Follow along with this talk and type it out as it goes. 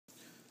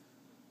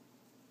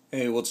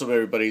Hey, what's up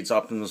everybody? It's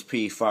Optimus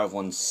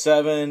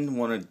P517.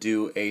 Want to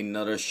do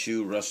another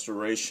shoe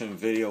restoration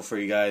video for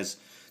you guys.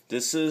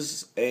 This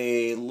is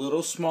a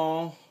little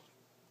small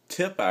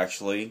tip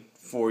actually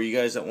for you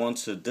guys that want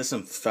to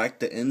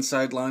disinfect the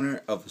inside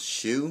liner of a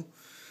shoe.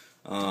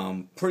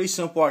 Pretty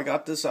simple. I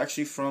got this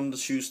actually from the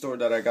shoe store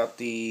that I got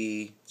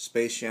the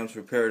Space Jams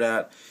repaired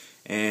at.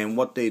 And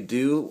what they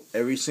do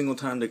every single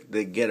time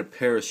they get a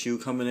pair of shoe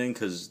coming in,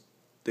 because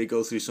they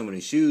go through so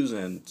many shoes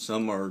and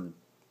some are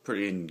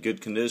pretty in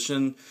good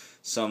condition,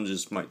 some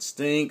just might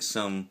stink,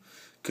 some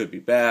could be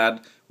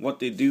bad. What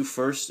they do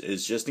first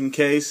is, just in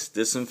case,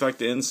 disinfect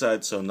the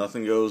inside so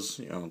nothing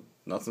goes,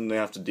 nothing they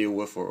have to deal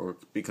with or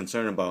be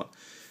concerned about.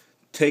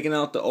 Taking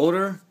out the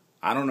odor,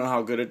 I don't know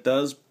how good it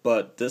does,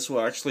 but this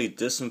will actually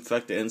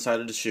disinfect the inside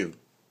of the shoe.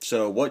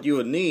 So what you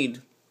would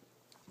need,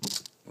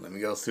 let me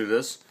go through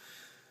this.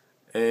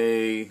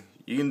 You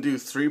can do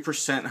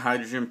 3%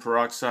 hydrogen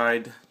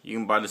peroxide. You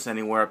can buy this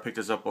anywhere. I picked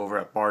this up over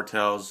at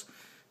Bartell's.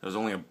 It was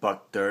only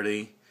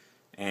 $1.30,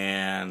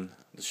 and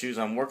the shoes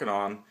I'm working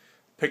on,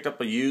 picked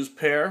up a used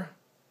pair.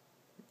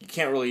 You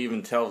can't really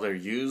even tell they're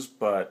used,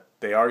 but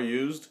they are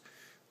used.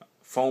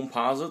 Foam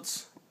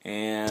posits,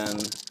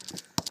 and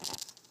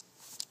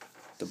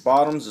the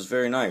bottoms is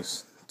very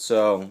nice.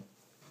 So,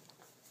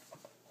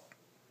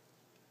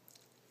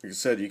 like I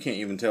said, you can't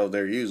even tell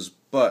they're used,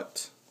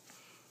 but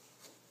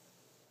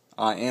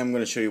I am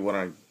going to show you what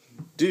I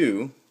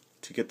do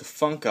to get the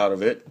funk out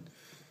of it,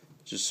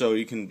 just so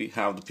you can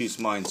have the peace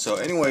of mind. So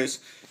anyways,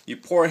 you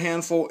pour a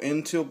handful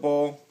into a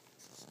bowl,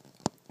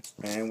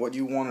 and what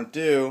you want to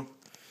do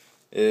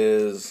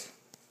is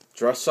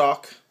dress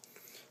sock.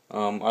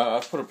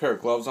 I put a pair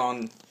of gloves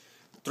on.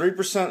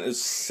 3%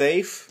 is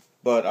safe,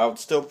 but I would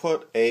still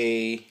put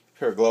a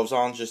pair of gloves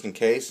on just in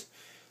case.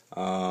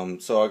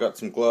 So I got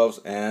some gloves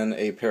and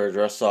a pair of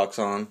dress socks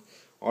on.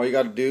 All you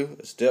got to do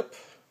is dip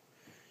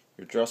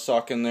your dress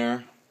sock in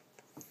there,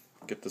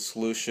 get the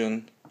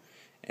solution,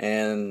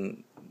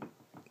 and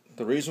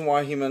the reason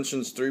why he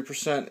mentions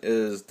 3%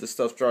 is this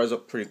stuff dries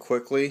up pretty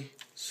quickly,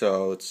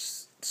 so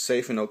it's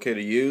safe and okay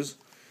to use.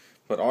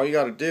 But all you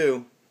got to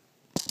do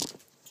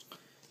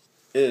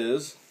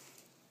is,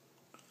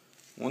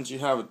 once you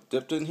have it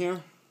dipped in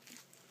here,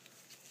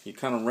 you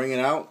kind of wring it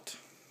out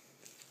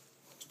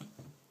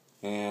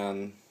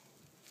and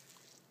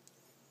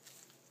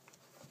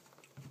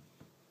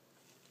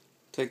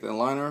take the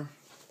liner,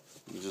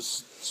 you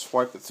just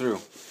swipe it through.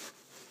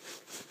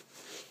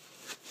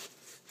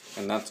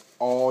 And that's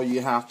all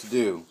you have to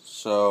do.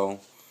 So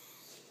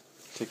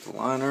take the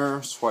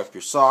liner, swipe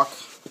your sock,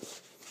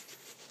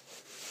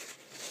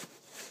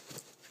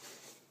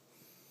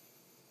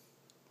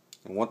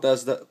 and what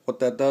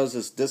that does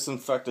is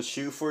disinfect the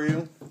shoe for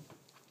you.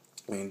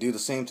 And you do the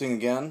same thing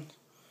again.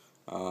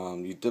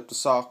 You dip the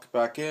sock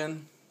back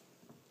in,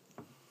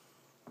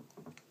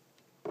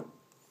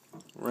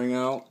 wring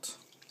out,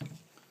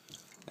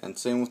 and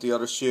same with the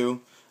other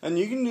shoe. And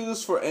you can do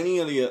this for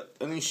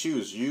any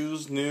shoes,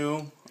 used,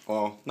 new.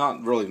 Well,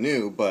 not really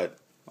new, but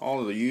all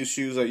of the used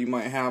shoes that you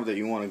might have that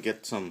you want to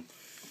get some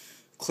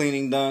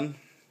cleaning done.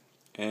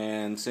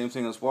 And same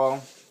thing as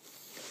well.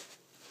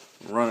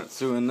 Run it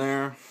through in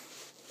there.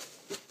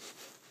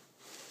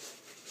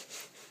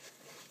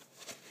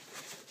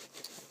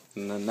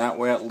 And then that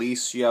way at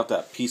least you have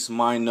that peace of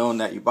mind knowing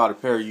that you bought a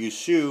pair of used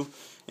shoe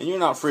and you're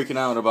not freaking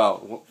out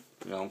about,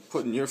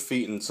 putting your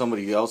feet in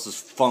somebody else's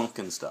funk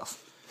and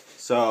stuff.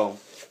 So,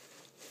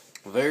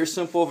 very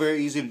simple,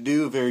 very easy to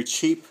do, very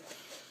cheap.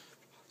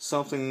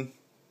 Something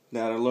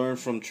that I learned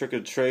from Trick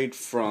or Trade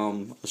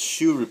from a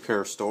shoe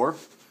repair store.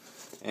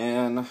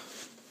 And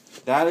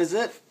that is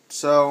it.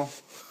 So,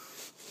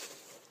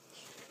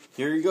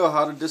 here you go,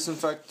 how to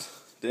disinfect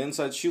the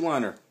inside shoe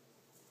liner.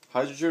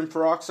 Hydrogen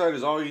peroxide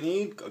is all you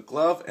need, a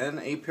glove and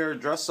a pair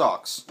of dress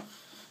socks.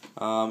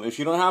 If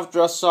you don't have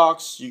dress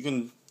socks, you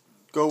can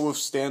go with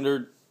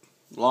standard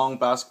long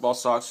basketball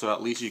socks, so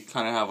at least you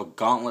kind of have a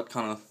gauntlet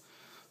kind of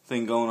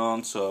thing going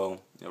on,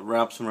 so it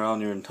wraps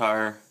around your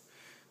entire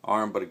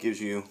arm, but it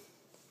gives you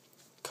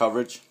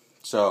coverage.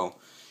 So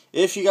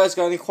if you guys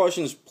got any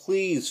questions,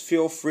 please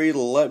feel free to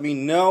let me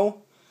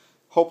know.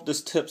 Hope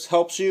this tips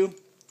helps you.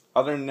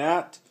 Other than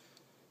that,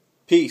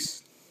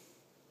 peace.